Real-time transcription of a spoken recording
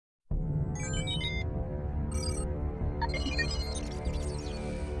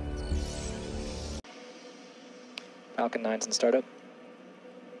Falcon 9's in startup.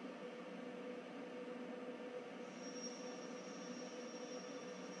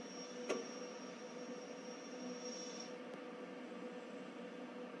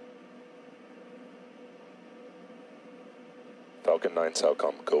 Falcon 9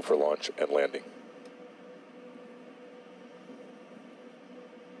 Saocom, go for launch and landing.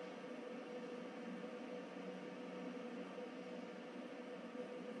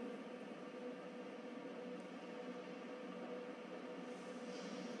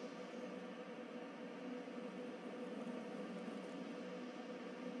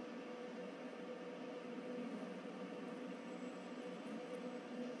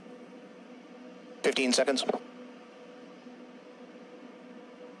 Seconds.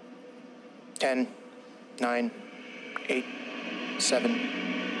 10, 9, 8, 7,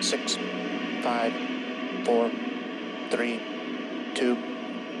 6, 5, 4, 3, 2,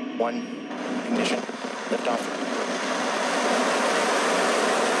 1. Ignition. Liftoff.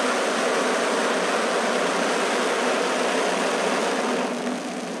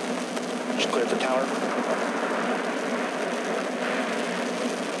 Just cleared the tower.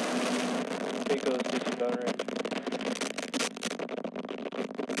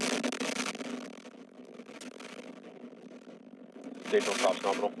 Stage 1 props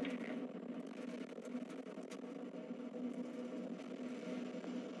nominal.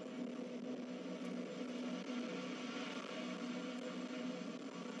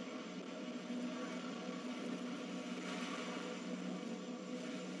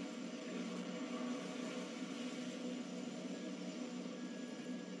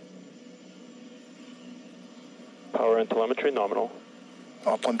 Power and telemetry nominal.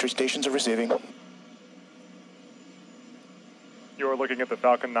 All telemetry stations are receiving. You're looking at the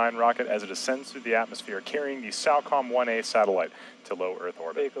Falcon 9 rocket as it ascends through the atmosphere, carrying the Saocom-1A satellite to low Earth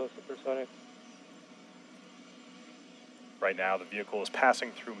orbit. Vehicle supersonic. Right now, the vehicle is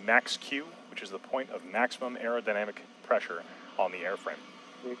passing through max Q, which is the point of maximum aerodynamic pressure on the airframe.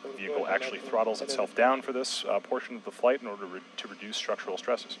 The vehicle actually throttles itself down for this portion of the flight in order to reduce structural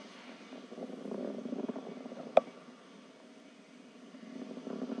stresses.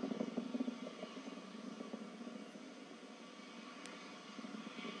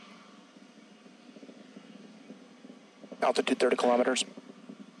 Altitude 30 kilometers.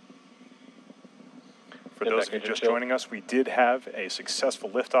 For those of you just joining us, we did have a successful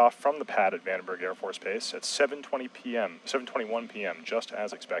liftoff from the pad at Vandenberg Air Force Base at 7:21 p.m., just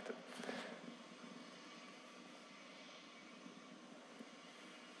as expected.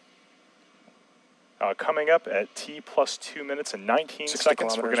 Coming up at T plus 2 minutes and 19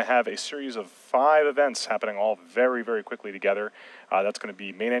 seconds, we're going to have a series of 5 events happening all very, very quickly together. That's going to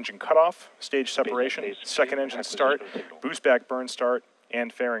be main engine cutoff, stage separation, second engine start, boost back burn start,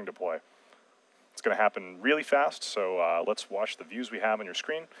 and fairing deploy. It's going to happen really fast, so let's watch the views we have on your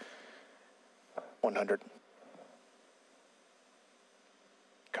screen. 100.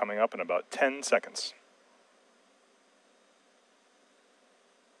 Coming up in about 10 seconds.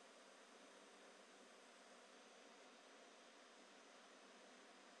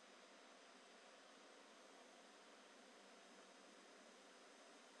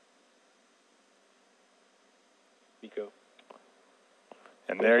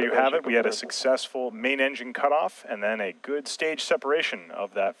 And there you have it. We had a successful main engine cutoff and then a good stage separation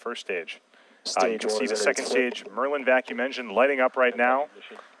of that first stage. You can see the second stage Merlin vacuum engine lighting up right now,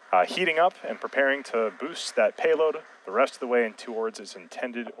 heating up and preparing to boost that payload the rest of the way towards its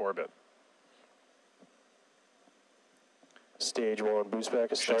intended orbit. Stage 1 boost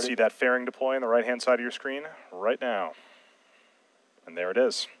back is started. You should see that fairing deploy on the right-hand side of your screen right now. And there it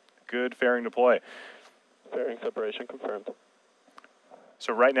is. Good fairing deploy. Fairing separation confirmed.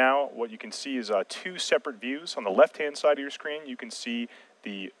 So right now, what you can see is 2 separate views. On the left-hand side of your screen, you can see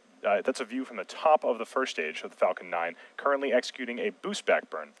the, that's a view from the top of the first stage of the Falcon 9, currently executing a boost back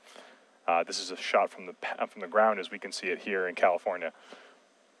burn. This is a shot from the ground as we can see it here in California.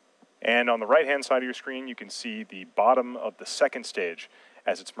 And on the right-hand side of your screen, you can see the bottom of the second stage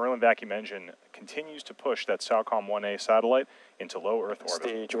as its Merlin vacuum engine continues to push that Saocom-1A satellite into low Earth orbit.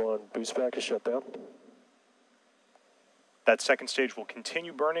 Stage 1 boost back is shut down. That second stage will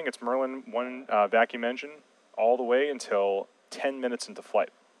continue burning its Merlin 1 vacuum engine all the way until 10 minutes into flight.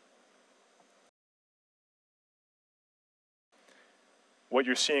 What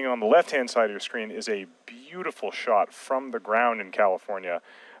you're seeing on the left-hand side of your screen is a beautiful shot from the ground in California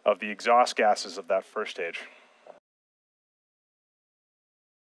of the exhaust gases of that first stage.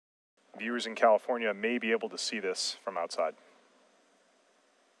 Viewers in California may be able to see this from outside.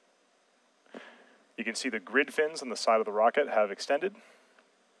 You can see the grid fins on the side of the rocket have extended.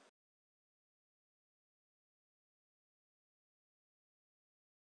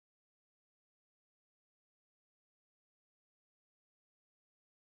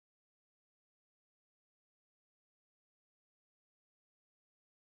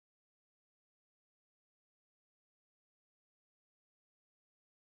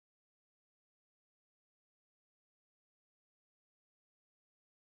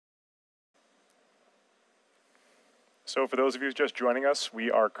 So for those of you just joining us,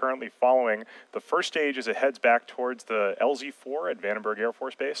 we are currently following the first stage as it heads back towards the LZ-4 at Vandenberg Air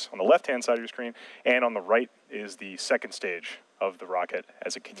Force Base on the left-hand side of your screen, and on the right is the second stage of the rocket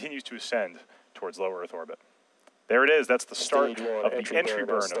as it continues to ascend towards low Earth orbit. There it is. That's the start of the entry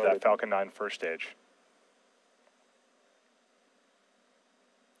burn of that Falcon 9 first stage.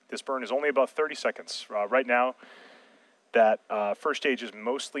 This burn is only about 30 seconds. Right now, that first stage is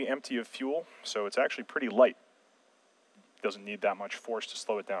mostly empty of fuel, so it's actually pretty light. Doesn't need that much force to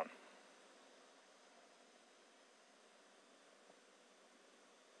slow it down.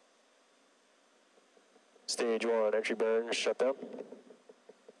 Stage 1, entry burn, shutdown.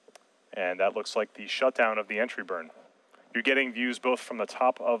 And that looks like the shutdown of the entry burn. You're getting views both from the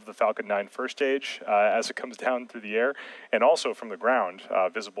top of the Falcon 9 first stage as it comes down through the air, and also from the ground,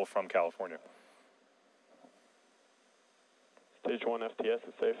 visible from California. Stage 1 FTS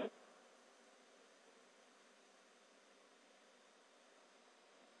is safe.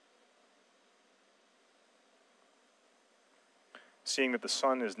 Seeing that the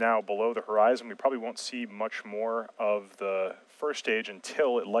sun is now below the horizon, we probably won't see much more of the first stage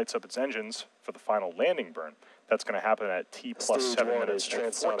until it lights up its engines for the final landing burn. That's going to happen at T plus 7 minutes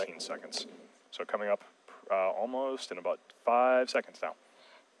and 14 seconds. So coming up almost in about 5 seconds now.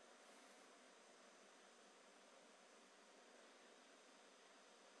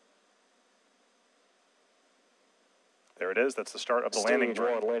 There it is. That's the start of the landing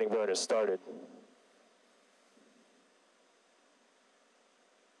burn. Stage 1 landing burn has started.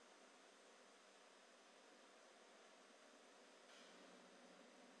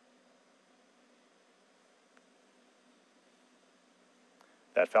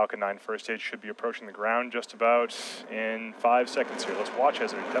 That Falcon 9 first stage should be approaching the ground just about in 5 seconds here. Let's watch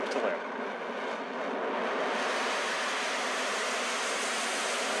as it attempts to land.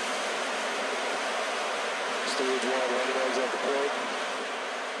 Stage 1 landing legs are deployed.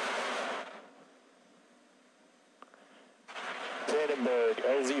 Vandenberg,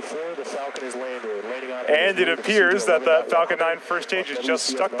 LZ-4, the Falcon is landed. And it appears that the Falcon 9 first stage has just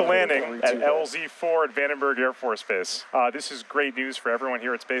stuck the landing at LZ-4 at Vandenberg Air Force Base. This is great news for everyone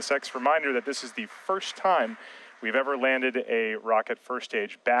here at SpaceX. Reminder that this is the first time we've ever landed a rocket first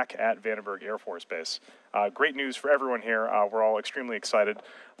stage back at Vandenberg Air Force Base. Great news for everyone here. We're all extremely excited.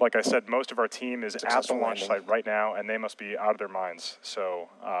 Like I said, most of our team is at the launch site right now, and they must be out of their minds. So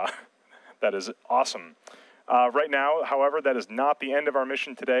that is awesome. Right now, however, that is not the end of our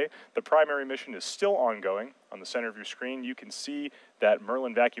mission today. The primary mission is still ongoing. On the center of your screen, you can see that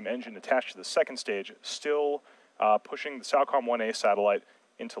Merlin vacuum engine attached to the second stage, still pushing the Saocom-1A satellite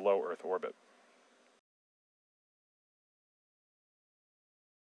into low Earth orbit.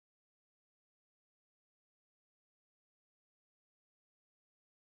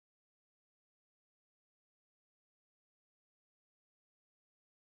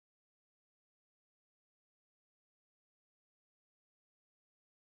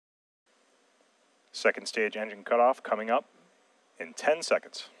 Second stage engine cutoff coming up in 10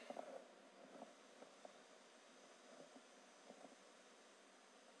 seconds.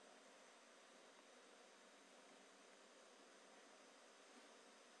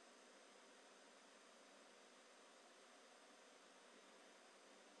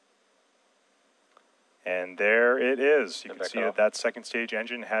 And there it is. You can see that that second stage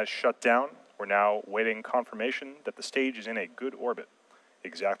engine has shut down. We're now waiting confirmation that the stage is in a good orbit,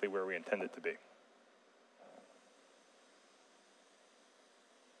 exactly where we intend it to be.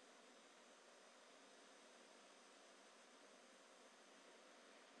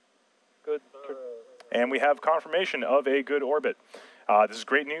 Good. And we have confirmation of a good orbit. This is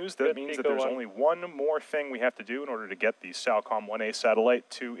great news. That means that there's only one more thing we have to do in order to get the Saocom-1A satellite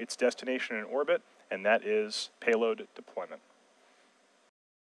to its destination in orbit, and that is payload deployment.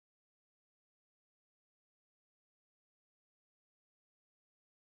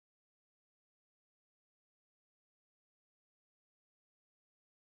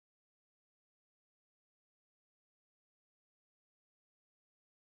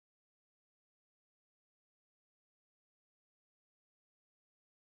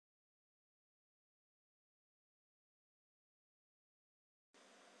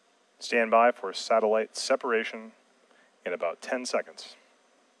 Stand by for satellite separation in about 10 seconds.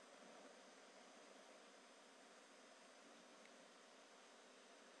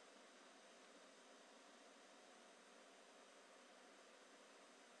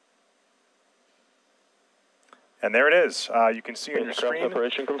 And there it is. You can see on your screen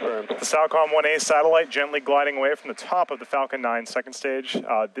Operation confirmed. the Saocom-1A Satellite gently gliding away from the top of the Falcon 9 second stage.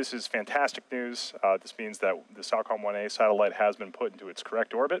 This is fantastic news. This means that the Saocom-1A Satellite has been put into its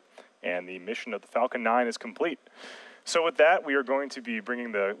correct orbit, and the mission of the Falcon 9 is complete. So with that, we are going to be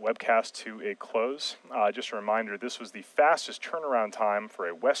bringing the webcast to a close. Just a reminder, this was the fastest turnaround time for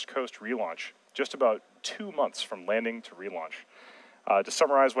a West Coast relaunch, just about 2 months from landing to relaunch. To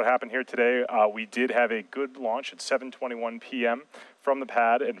summarize what happened here today, we did have a good launch at 7:21 p.m. from the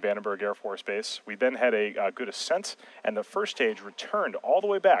pad at Vandenberg Air Force Base. We then had a good ascent, and the first stage returned all the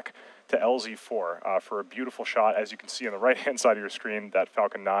way back to LZ4 for a beautiful shot. As you can see on the right-hand side of your screen, that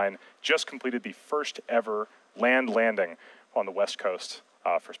Falcon 9 just completed the first ever land landing on the West Coast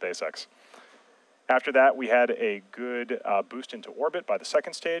for SpaceX. After that, we had a good boost into orbit by the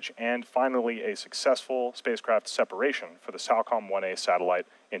second stage, and finally a successful spacecraft separation for the Saocom-1A satellite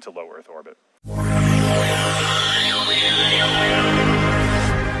into low Earth orbit.